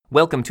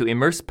Welcome to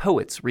Immerse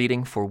Poets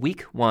reading for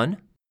Week 1,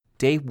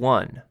 Day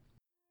 1.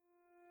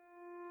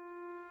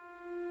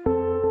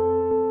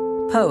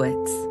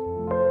 Poets.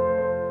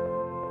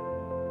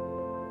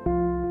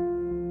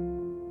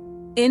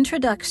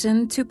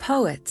 Introduction to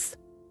Poets.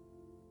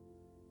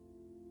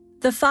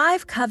 The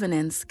 5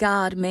 covenants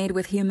God made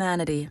with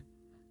humanity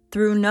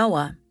through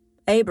Noah,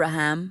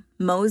 Abraham,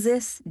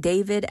 Moses,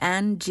 David,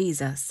 and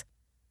Jesus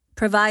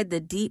provide the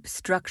deep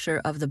structure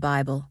of the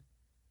Bible.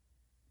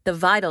 The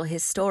vital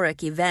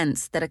historic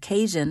events that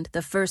occasioned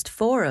the first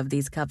 4 of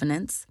these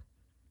covenants,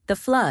 the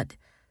flood,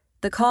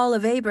 the call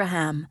of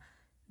Abraham,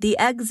 the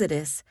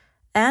Exodus,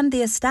 and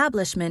the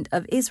establishment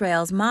of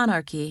Israel's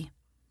monarchy,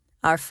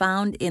 are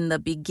found in the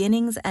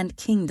Beginnings and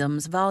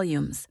Kingdoms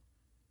volumes.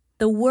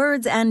 The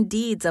words and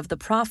deeds of the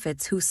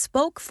prophets who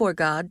spoke for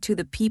God to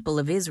the people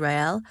of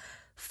Israel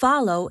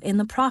follow in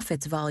the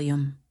Prophets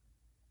volume.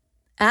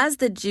 As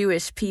the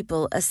Jewish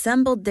people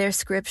assembled their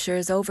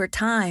scriptures over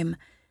time,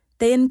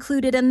 they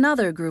included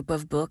another group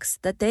of books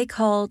that they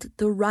called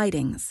the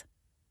Writings.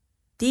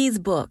 These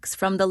books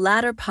from the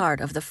latter part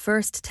of the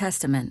First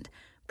Testament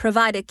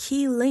provide a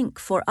key link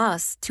for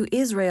us to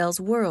Israel's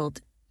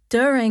world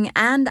during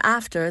and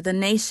after the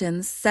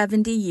nation's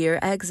 70-year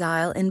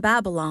exile in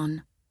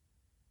Babylon.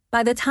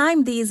 By the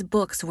time these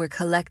books were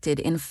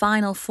collected in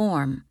final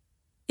form,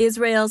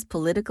 Israel's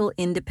political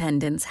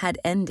independence had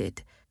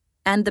ended,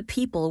 and the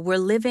people were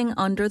living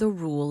under the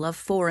rule of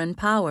foreign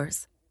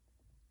powers.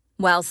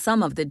 While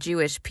some of the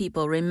Jewish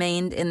people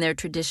remained in their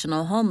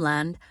traditional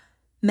homeland,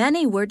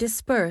 many were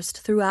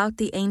dispersed throughout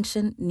the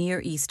ancient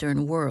Near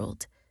Eastern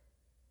world.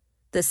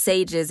 The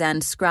sages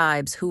and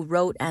scribes who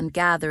wrote and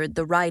gathered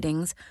the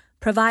writings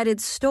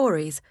provided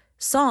stories,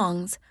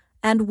 songs,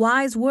 and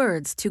wise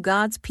words to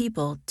God's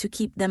people to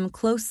keep them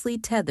closely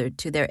tethered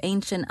to their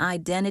ancient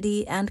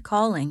identity and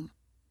calling.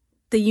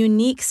 The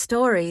unique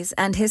stories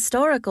and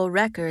historical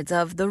records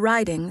of the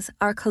writings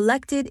are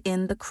collected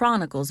in the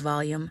Chronicles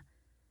volume.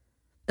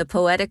 The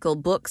poetical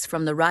books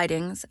from the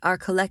writings are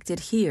collected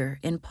here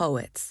in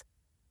Poets.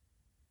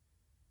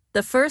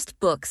 The first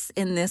books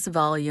in this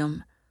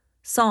volume,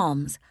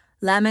 Psalms,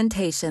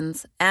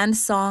 Lamentations, and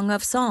Song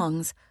of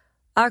Songs,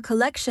 are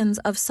collections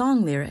of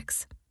song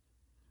lyrics.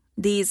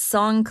 These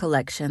song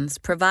collections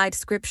provide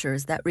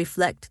scriptures that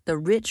reflect the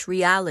rich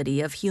reality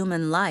of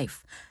human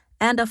life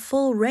and a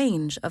full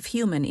range of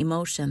human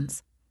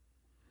emotions.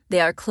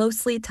 They are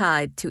closely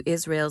tied to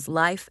Israel's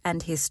life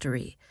and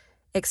history,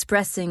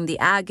 expressing the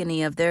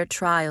agony of their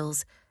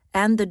trials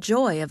and the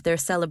joy of their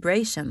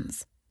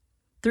celebrations.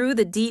 Through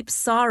the deep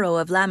sorrow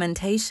of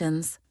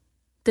Lamentations,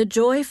 the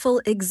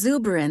joyful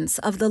exuberance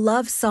of the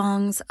love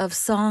songs of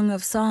Song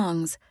of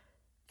Songs,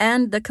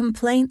 and the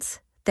complaints,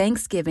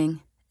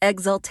 thanksgiving,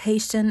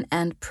 exultation,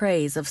 and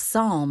praise of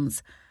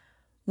Psalms,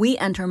 we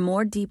enter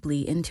more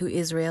deeply into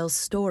Israel's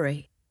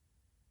story.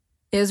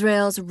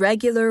 Israel's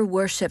regular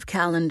worship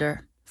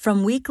calendar,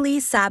 from weekly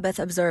Sabbath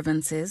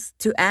observances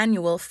to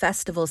annual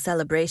festival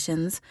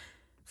celebrations,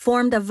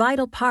 formed a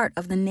vital part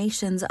of the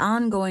nation's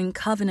ongoing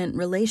covenant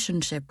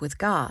relationship with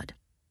God.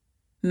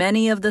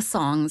 Many of the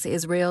songs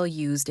Israel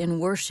used in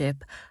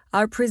worship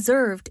are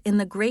preserved in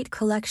the great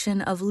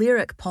collection of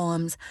lyric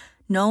poems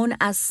known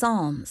as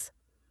Psalms.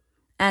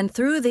 And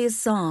through these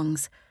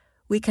songs,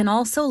 we can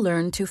also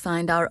learn to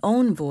find our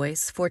own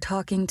voice for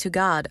talking to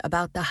God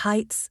about the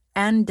heights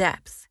and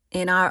depths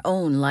in our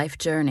own life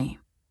journey.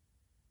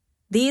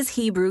 These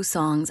Hebrew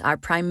songs are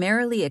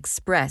primarily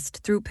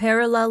expressed through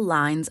parallel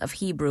lines of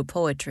Hebrew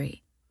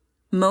poetry.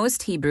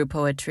 Most Hebrew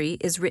poetry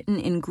is written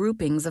in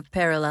groupings of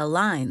parallel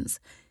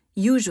lines,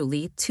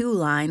 usually 2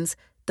 lines,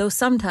 though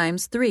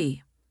sometimes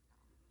 3.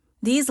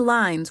 These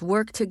lines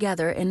work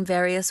together in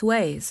various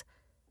ways,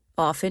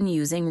 often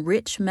using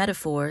rich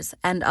metaphors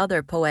and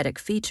other poetic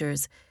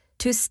features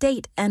to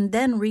state and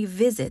then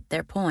revisit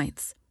their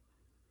points.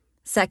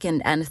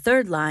 Second and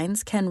third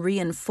lines can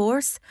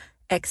reinforce,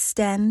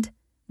 extend,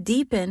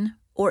 deepen,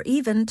 or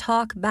even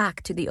talk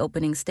back to the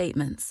opening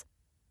statements.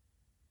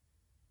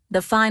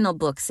 The final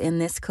books in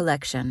this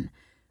collection,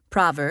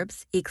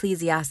 Proverbs,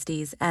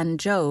 Ecclesiastes, and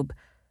Job,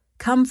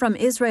 come from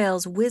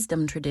Israel's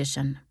wisdom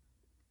tradition.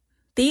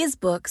 These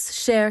books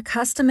share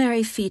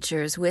customary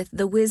features with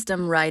the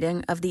wisdom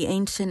writing of the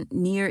ancient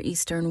Near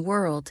Eastern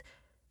world,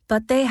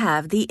 but they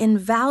have the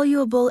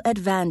invaluable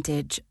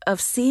advantage of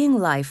seeing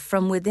life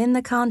from within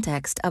the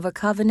context of a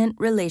covenant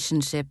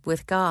relationship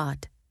with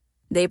God.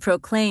 They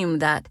proclaim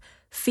that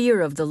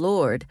fear of the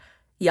Lord,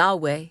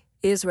 Yahweh,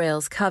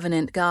 Israel's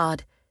covenant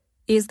God,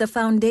 is the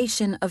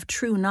foundation of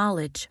true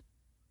knowledge.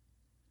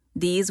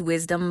 These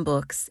wisdom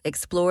books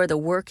explore the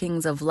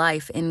workings of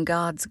life in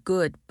God's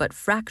good but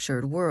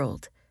fractured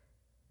world.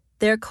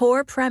 Their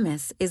core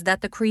premise is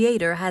that the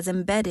Creator has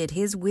embedded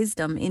His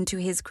wisdom into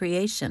His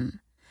creation,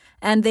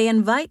 and they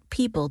invite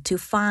people to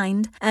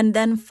find and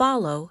then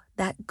follow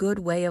that good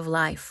way of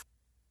life.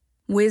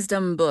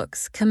 Wisdom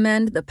books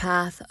commend the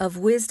path of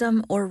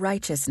wisdom or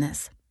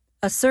righteousness,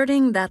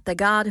 asserting that the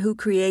God who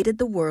created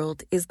the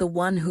world is the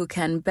one who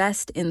can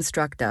best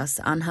instruct us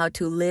on how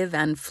to live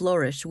and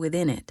flourish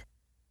within it.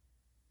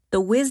 The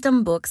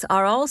wisdom books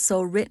are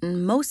also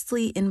written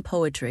mostly in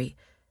poetry,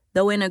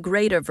 though in a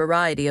greater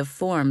variety of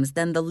forms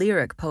than the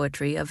lyric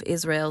poetry of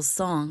Israel's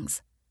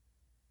songs.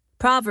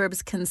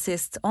 Proverbs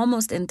consists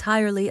almost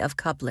entirely of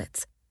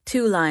couplets,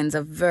 2 lines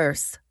of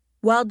verse,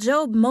 while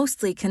Job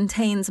mostly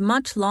contains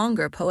much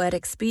longer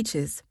poetic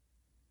speeches.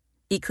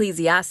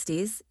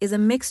 Ecclesiastes is a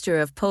mixture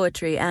of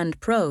poetry and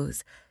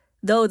prose,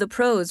 though the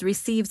prose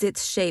receives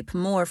its shape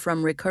more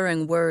from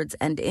recurring words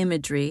and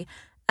imagery,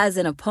 as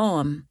in a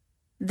poem,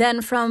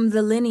 than from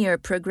the linear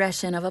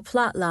progression of a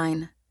plot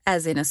line,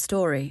 as in a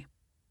story.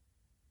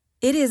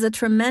 It is a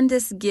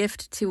tremendous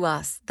gift to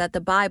us that the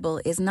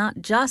Bible is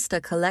not just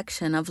a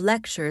collection of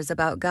lectures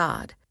about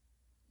God.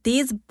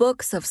 These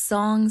books of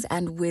songs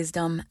and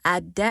wisdom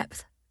add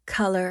depth,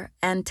 color,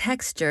 and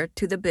texture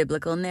to the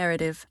biblical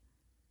narrative.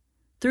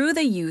 Through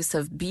the use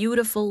of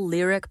beautiful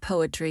lyric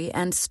poetry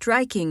and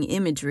striking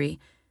imagery,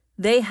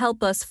 they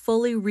help us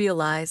fully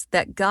realize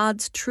that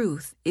God's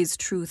truth is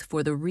truth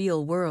for the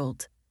real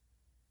world.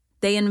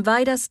 They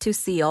invite us to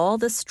see all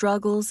the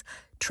struggles,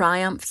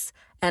 triumphs,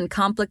 and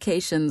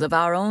complications of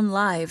our own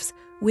lives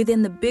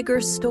within the bigger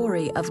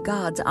story of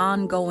God's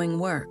ongoing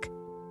work,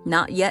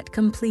 not yet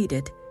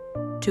completed,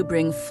 to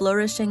bring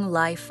flourishing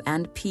life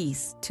and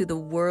peace to the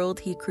world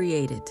He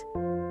created.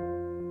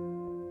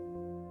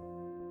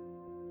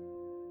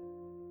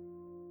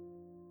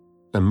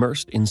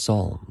 Immersed in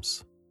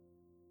Psalms.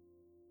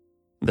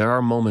 There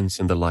are moments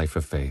in the life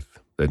of faith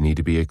that need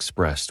to be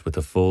expressed with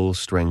the full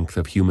strength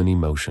of human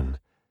emotion,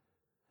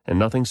 and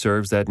nothing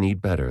serves that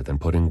need better than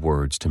putting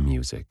words to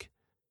music.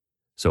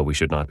 So we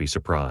should not be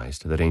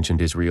surprised that ancient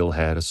Israel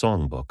had a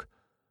songbook,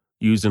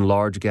 used in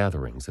large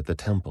gatherings at the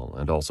temple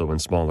and also in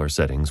smaller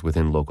settings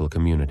within local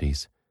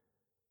communities.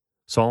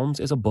 Psalms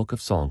is a book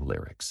of song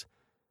lyrics,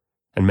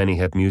 and many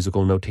have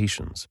musical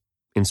notations,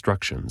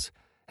 instructions,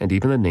 and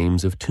even the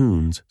names of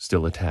tunes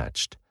still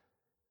attached.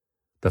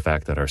 The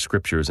fact that our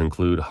scriptures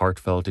include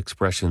heartfelt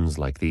expressions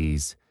like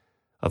these,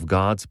 of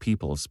God's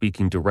people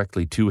speaking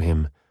directly to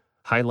Him,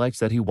 highlights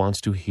that He wants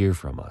to hear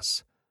from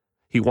us.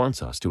 He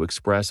wants us to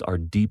express our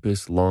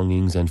deepest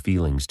longings and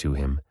feelings to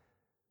Him.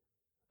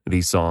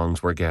 These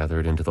songs were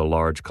gathered into the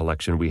large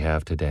collection we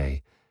have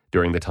today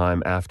during the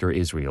time after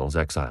Israel's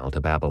exile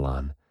to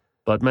Babylon,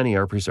 but many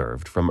are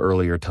preserved from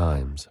earlier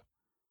times.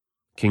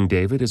 King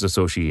David is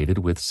associated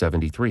with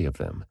 73 of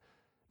them,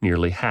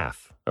 nearly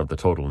half of the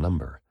total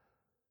number.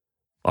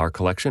 Our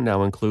collection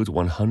now includes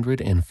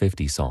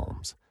 150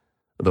 psalms,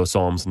 though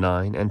Psalms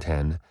 9 and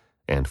 10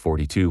 and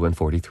 42 and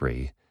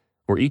 43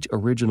 were each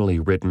originally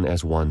written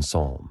as one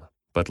psalm,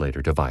 but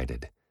later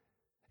divided.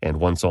 And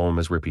one psalm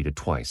is repeated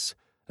twice,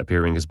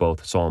 appearing as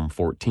both Psalm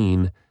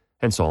 14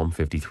 and Psalm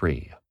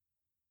 53.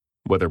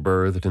 Whether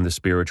birthed in the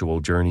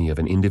spiritual journey of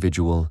an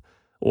individual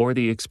or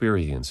the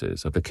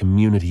experiences of the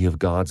community of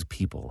God's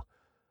people,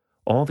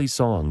 all these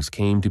songs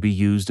came to be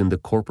used in the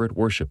corporate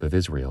worship of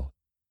Israel.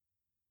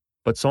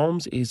 But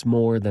Psalms is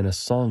more than a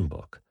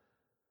songbook.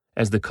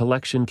 As the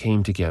collection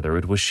came together,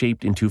 it was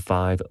shaped into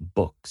 5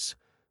 books,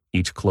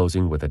 each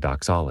closing with a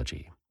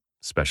doxology,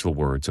 special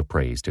words of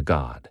praise to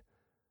God.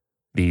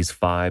 These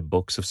 5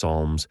 books of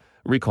Psalms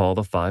recall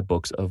the 5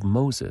 books of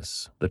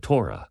Moses, the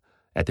Torah,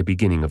 at the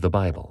beginning of the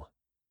Bible.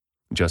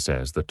 Just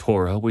as the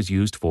Torah was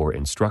used for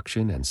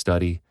instruction and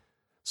study,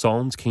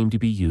 Psalms came to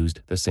be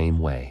used the same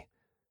way.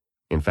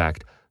 In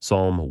fact,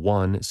 Psalm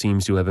 1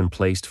 seems to have been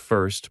placed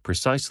first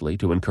precisely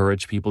to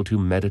encourage people to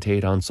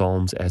meditate on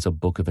Psalms as a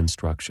book of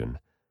instruction.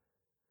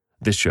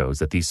 This shows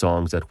that these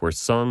songs that were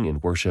sung in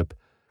worship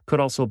could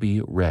also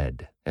be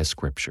read as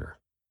scripture.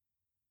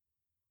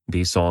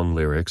 These song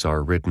lyrics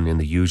are written in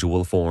the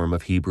usual form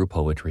of Hebrew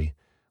poetry,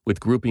 with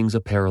groupings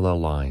of parallel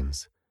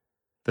lines.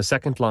 The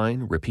second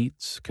line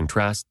repeats,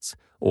 contrasts,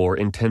 or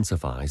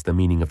intensifies the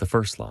meaning of the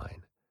first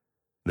line.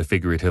 The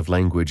figurative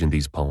language in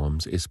these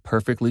poems is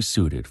perfectly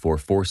suited for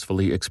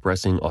forcefully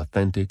expressing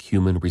authentic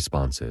human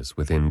responses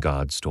within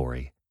God's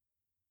story.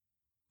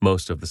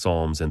 Most of the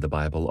Psalms in the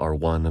Bible are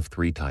one of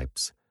 3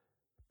 types: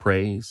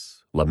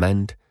 praise,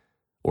 lament,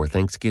 or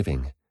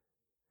thanksgiving.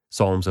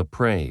 Psalms of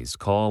praise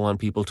call on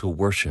people to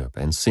worship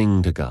and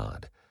sing to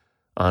God,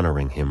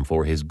 honoring Him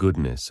for His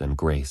goodness and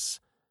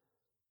grace.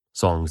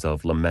 Songs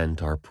of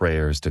lament are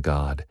prayers to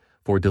God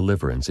for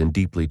deliverance in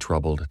deeply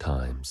troubled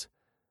times.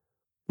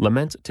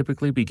 Laments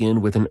typically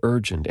begin with an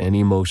urgent and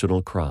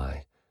emotional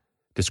cry,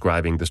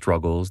 describing the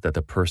struggles that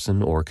the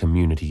person or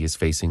community is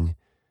facing,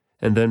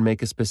 and then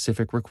make a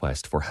specific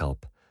request for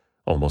help,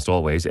 almost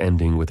always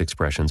ending with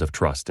expressions of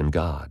trust in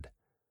God.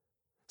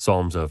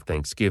 Psalms of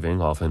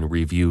thanksgiving often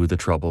review the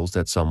troubles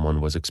that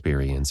someone was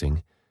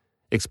experiencing,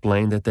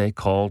 explain that they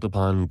called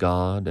upon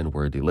God and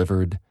were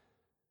delivered,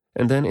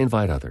 and then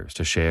invite others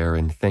to share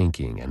in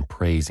thanking and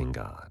praising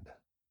God.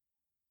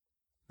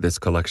 This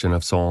collection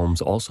of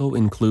psalms also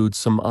includes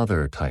some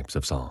other types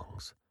of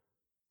songs.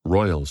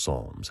 Royal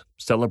psalms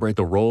celebrate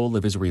the role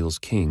of Israel's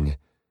king,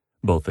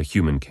 both the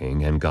human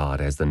king and God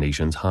as the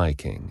nation's high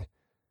king.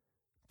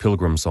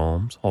 Pilgrim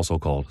psalms, also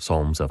called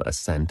psalms of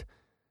ascent,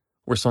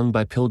 were sung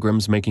by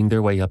pilgrims making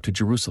their way up to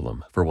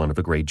Jerusalem for one of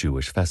the great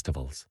Jewish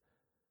festivals.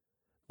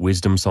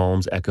 Wisdom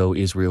Psalms echo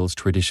Israel's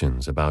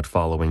traditions about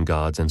following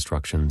God's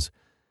instructions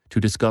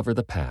to discover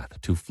the path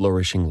to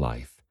flourishing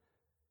life.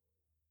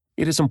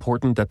 It is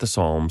important that the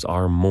Psalms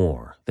are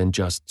more than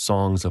just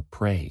songs of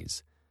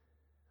praise.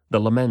 The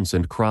laments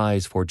and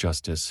cries for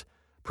justice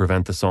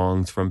prevent the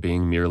songs from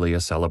being merely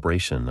a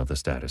celebration of the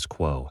status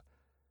quo.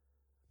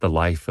 The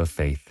life of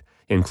faith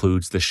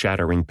includes the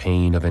shattering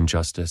pain of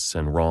injustice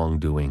and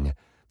wrongdoing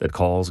that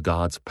calls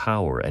God's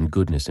power and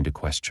goodness into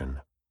question.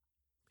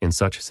 In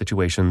such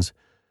situations,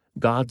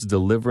 God's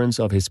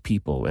deliverance of His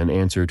people in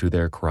answer to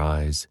their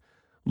cries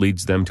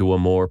leads them to a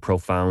more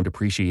profound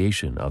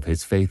appreciation of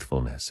His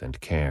faithfulness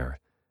and care.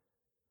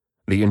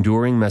 The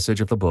enduring message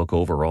of the book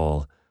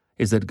overall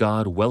is that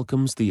God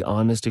welcomes the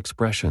honest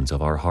expressions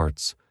of our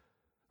hearts,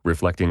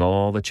 reflecting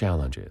all the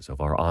challenges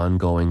of our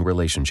ongoing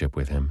relationship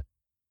with Him.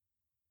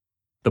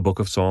 The Book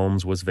of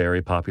Psalms was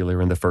very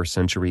popular in the 1st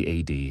century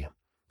A.D.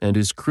 and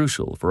is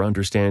crucial for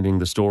understanding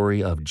the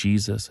story of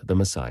Jesus the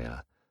Messiah.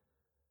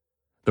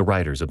 The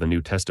writers of the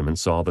New Testament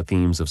saw the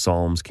themes of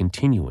Psalms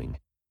continuing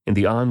in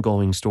the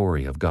ongoing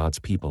story of God's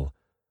people.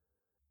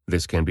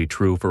 This can be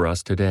true for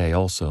us today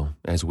also,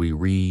 as we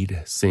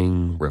read,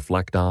 sing,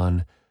 reflect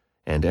on,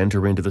 and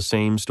enter into the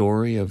same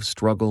story of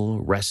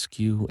struggle,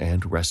 rescue,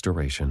 and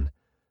restoration.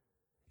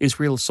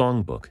 Israel's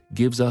songbook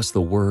gives us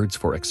the words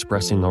for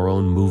expressing our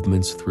own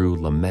movements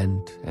through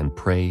lament and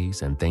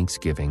praise and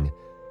thanksgiving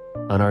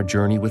on our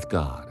journey with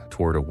God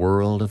toward a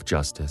world of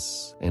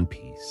justice and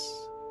peace.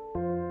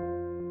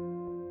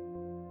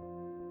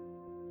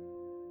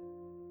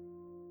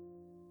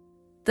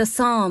 The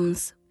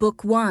Psalms,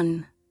 Book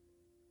 1,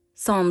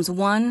 Psalms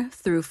 1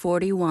 through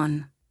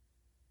 41.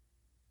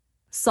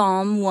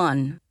 Psalm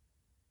 1.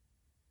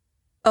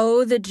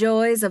 Oh, the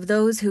joys of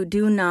those who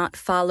do not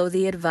follow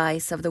the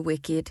advice of the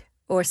wicked,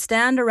 or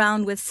stand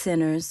around with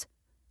sinners,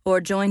 or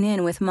join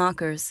in with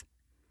mockers.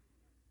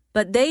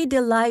 But they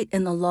delight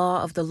in the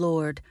law of the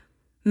Lord,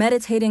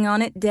 meditating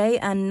on it day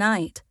and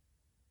night.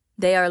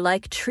 They are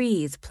like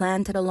trees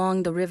planted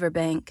along the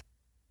riverbank,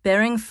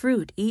 bearing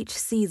fruit each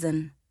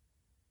season.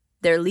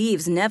 Their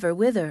leaves never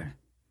wither,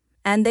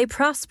 and they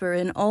prosper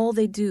in all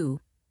they do.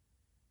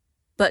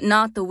 But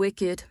not the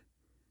wicked.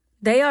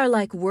 They are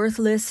like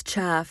worthless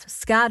chaff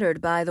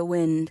scattered by the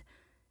wind.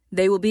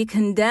 They will be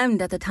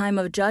condemned at the time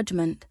of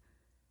judgment.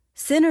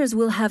 Sinners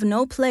will have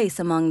no place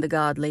among the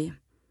godly,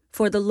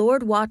 for the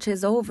Lord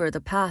watches over the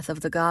path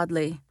of the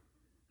godly,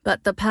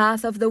 but the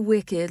path of the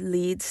wicked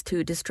leads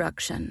to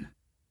destruction.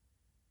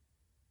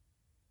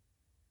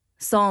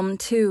 Psalm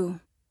 2.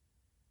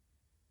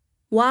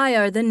 Why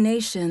are the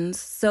nations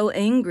so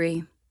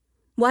angry?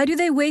 Why do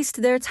they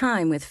waste their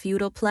time with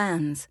futile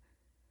plans?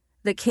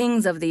 The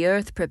kings of the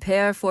earth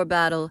prepare for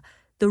battle.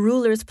 The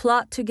rulers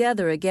plot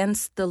together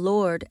against the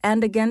Lord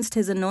and against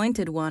His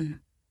anointed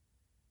one.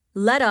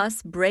 Let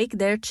us break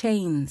their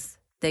chains,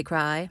 they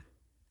cry,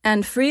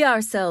 and free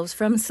ourselves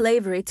from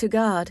slavery to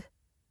God.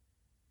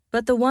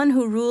 But the one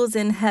who rules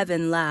in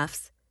heaven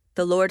laughs.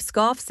 The Lord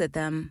scoffs at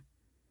them.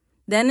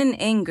 Then in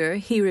anger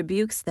He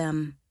rebukes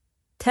them,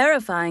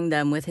 terrifying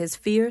them with His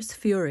fierce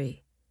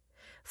fury.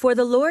 For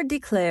the Lord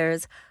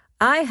declares,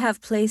 I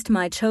have placed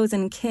my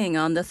chosen king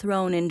on the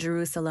throne in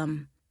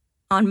Jerusalem,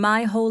 on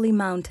my holy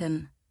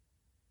mountain.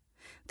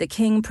 The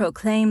king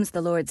proclaims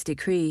the Lord's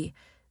decree.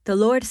 The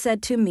Lord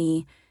said to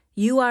me,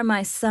 You are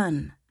my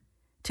son.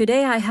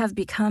 Today I have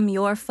become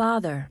your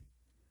father.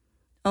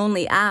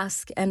 Only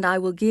ask, and I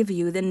will give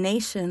you the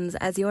nations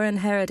as your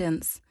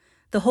inheritance,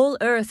 the whole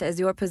earth as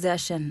your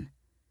possession.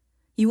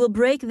 You will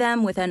break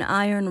them with an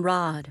iron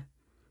rod,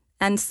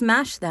 and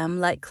smash them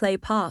like clay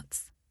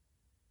pots.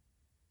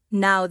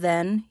 Now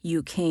then,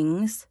 you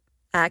kings,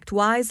 act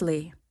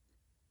wisely.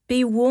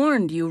 Be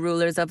warned, you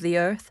rulers of the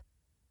earth.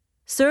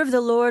 Serve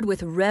the Lord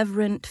with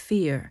reverent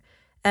fear,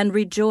 and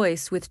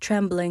rejoice with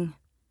trembling.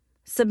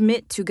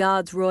 Submit to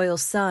God's royal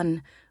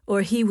Son,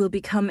 or He will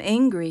become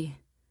angry,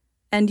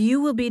 and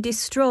you will be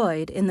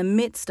destroyed in the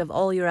midst of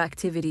all your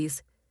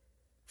activities,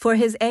 for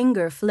His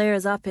anger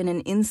flares up in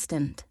an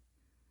instant.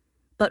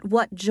 But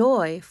what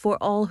joy for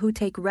all who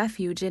take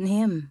refuge in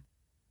Him.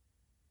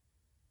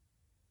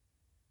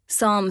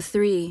 Psalm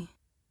 3.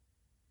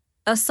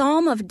 A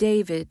psalm of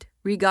David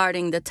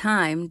regarding the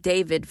time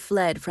David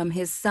fled from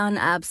his son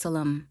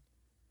Absalom.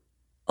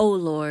 O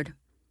Lord,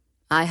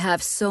 I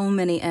have so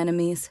many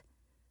enemies.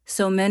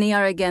 So many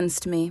are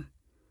against me.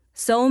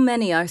 So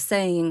many are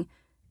saying,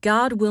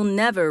 God will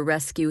never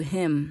rescue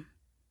him.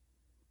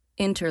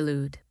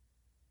 Interlude.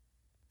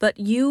 But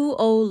you,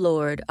 O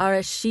Lord, are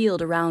a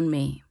shield around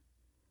me.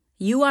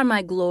 You are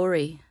my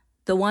glory,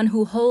 the one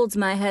who holds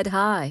my head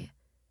high.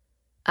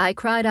 I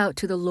cried out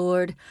to the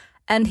Lord,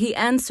 and He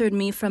answered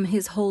me from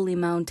His holy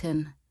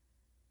mountain.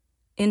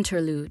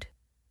 Interlude.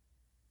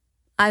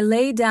 I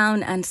lay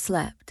down and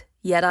slept,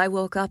 yet I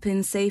woke up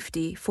in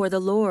safety, for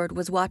the Lord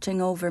was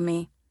watching over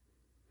me.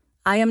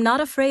 I am not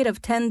afraid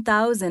of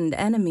 10,000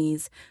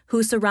 enemies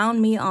who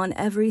surround me on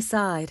every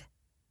side.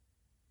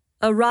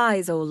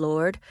 Arise, O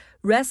Lord,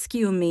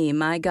 rescue me,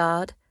 my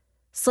God.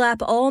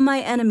 Slap all my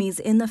enemies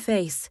in the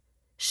face,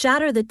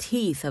 shatter the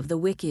teeth of the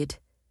wicked.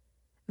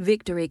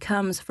 Victory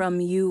comes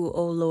from you,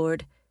 O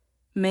Lord.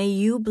 May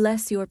you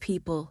bless your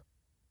people.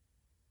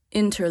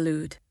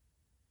 Interlude.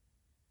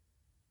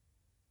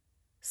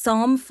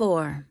 Psalm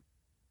 4.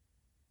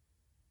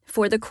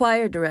 For the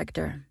choir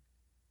director,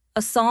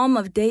 a psalm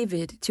of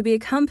David to be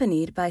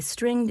accompanied by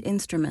stringed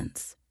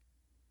instruments.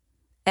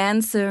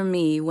 Answer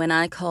me when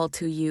I call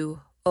to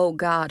you, O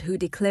God, who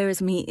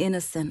declares me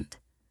innocent.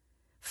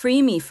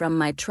 Free me from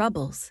my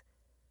troubles.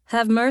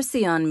 Have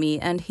mercy on me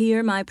and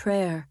hear my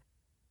prayer.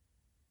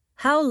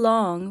 How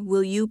long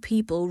will you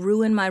people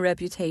ruin my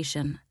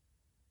reputation?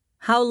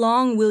 How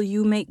long will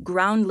you make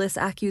groundless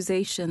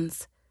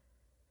accusations?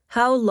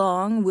 How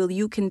long will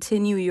you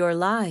continue your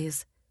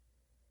lies?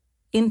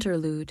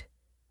 Interlude.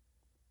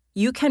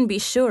 You can be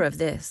sure of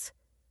this.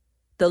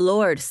 The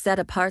Lord set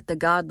apart the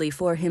godly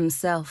for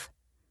himself.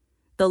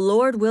 The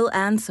Lord will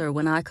answer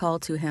when I call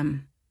to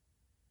him.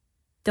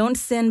 Don't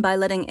sin by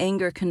letting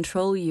anger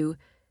control you.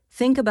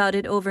 Think about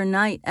it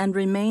overnight and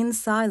remain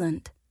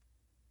silent.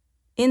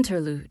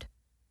 Interlude.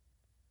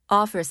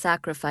 Offer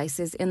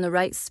sacrifices in the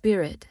right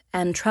spirit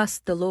and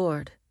trust the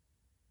Lord.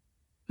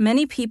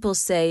 Many people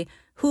say,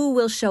 "Who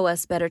will show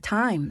us better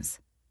times?"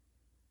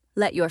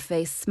 Let your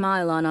face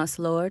smile on us,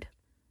 Lord.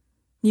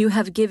 You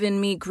have given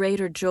me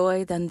greater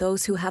joy than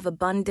those who have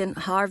abundant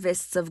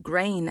harvests of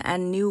grain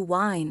and new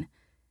wine.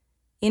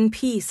 In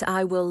peace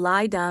I will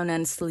lie down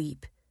and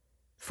sleep,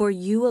 for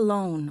you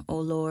alone, O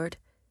Lord,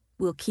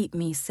 will keep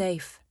me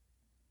safe.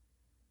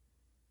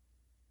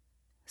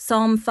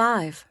 Psalm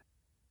 5.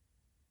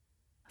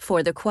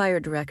 For the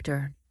choir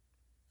director,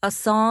 a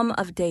psalm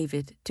of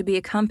David to be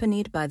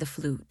accompanied by the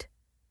flute.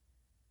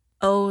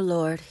 O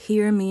Lord,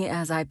 hear me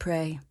as I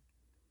pray.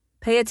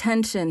 Pay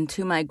attention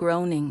to my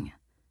groaning.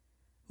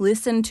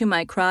 Listen to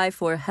my cry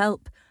for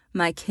help,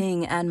 my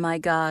King and my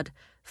God,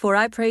 for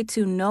I pray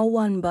to no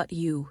one but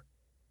you.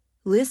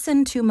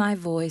 Listen to my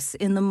voice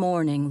in the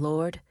morning,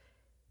 Lord.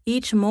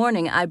 Each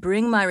morning I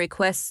bring my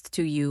requests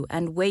to you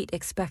and wait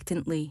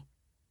expectantly.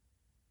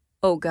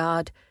 O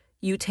God,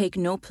 you take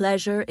no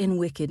pleasure in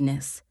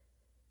wickedness.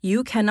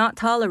 You cannot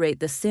tolerate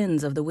the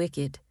sins of the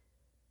wicked.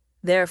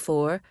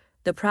 Therefore,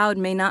 the proud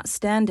may not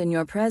stand in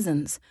your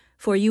presence,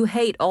 for you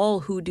hate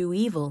all who do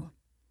evil.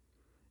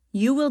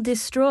 You will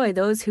destroy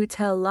those who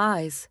tell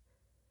lies.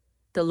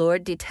 The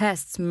Lord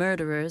detests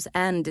murderers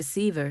and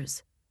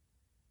deceivers.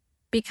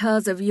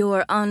 Because of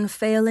your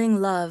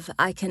unfailing love,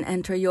 I can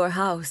enter your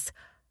house.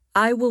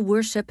 I will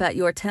worship at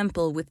your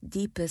temple with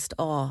deepest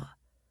awe.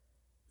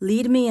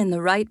 Lead me in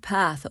the right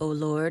path, O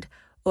Lord,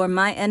 or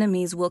my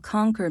enemies will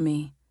conquer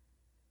me.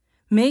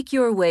 Make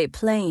your way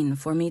plain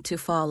for me to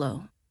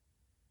follow.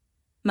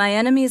 My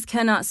enemies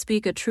cannot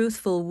speak a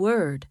truthful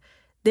word.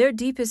 Their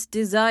deepest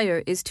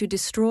desire is to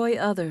destroy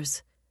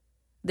others.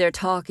 Their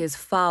talk is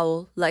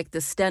foul, like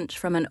the stench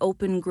from an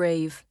open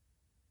grave.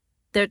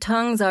 Their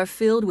tongues are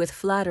filled with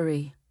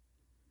flattery.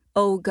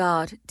 O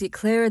God,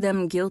 declare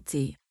them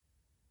guilty.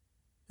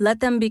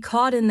 Let them be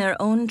caught in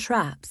their own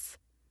traps.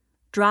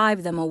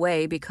 Drive them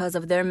away because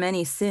of their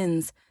many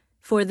sins,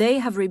 for they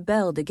have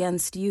rebelled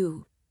against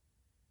you.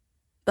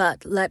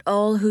 But let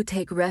all who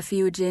take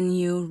refuge in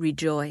you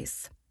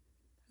rejoice.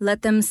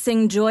 Let them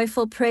sing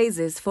joyful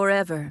praises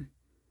forever.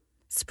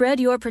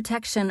 Spread your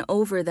protection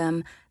over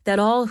them, that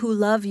all who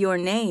love your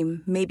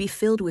name may be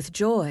filled with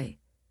joy.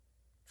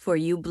 For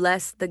you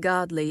bless the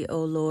godly,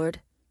 O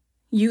Lord.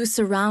 You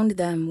surround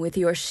them with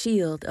your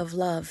shield of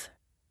love.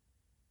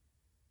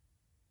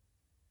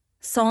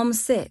 Psalm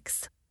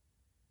 6.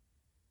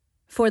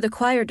 For the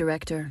choir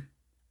director,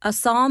 a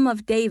psalm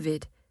of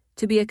David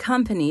to be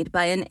accompanied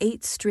by an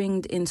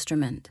 8-stringed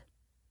instrument.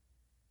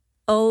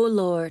 O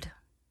Lord,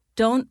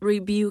 don't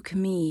rebuke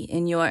me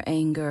in your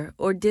anger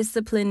or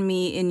discipline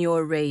me in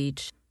your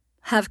rage.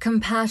 Have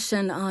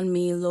compassion on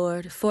me,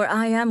 Lord, for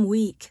I am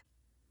weak.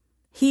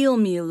 Heal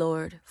me,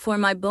 Lord, for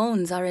my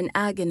bones are in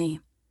agony.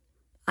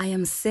 I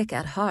am sick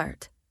at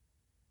heart.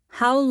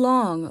 How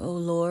long, O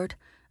Lord,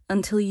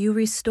 until you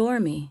restore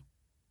me?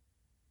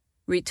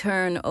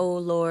 Return, O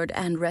Lord,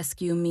 and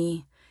rescue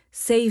me.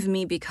 Save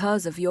me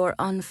because of your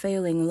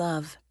unfailing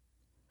love.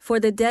 For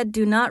the dead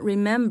do not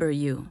remember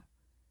you.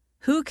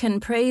 Who can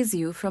praise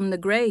you from the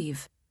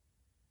grave?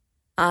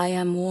 I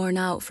am worn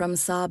out from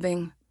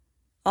sobbing.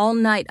 All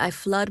night I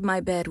flood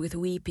my bed with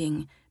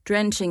weeping,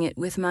 drenching it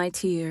with my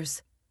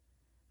tears.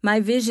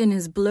 My vision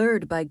is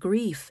blurred by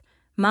grief.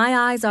 My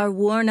eyes are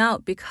worn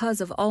out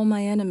because of all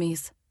my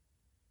enemies.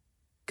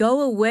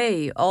 Go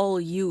away, all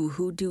you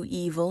who do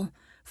evil,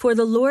 for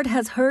the Lord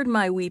has heard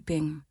my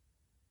weeping.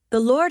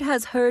 The Lord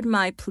has heard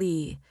my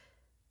plea.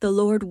 The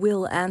Lord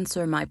will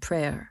answer my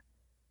prayer.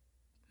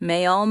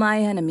 May all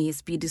my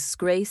enemies be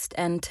disgraced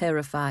and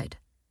terrified.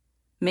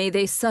 May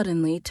they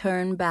suddenly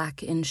turn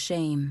back in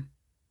shame.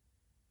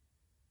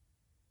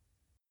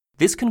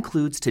 This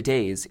concludes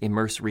today's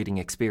Immerse Reading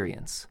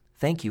Experience.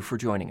 Thank you for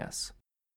joining us.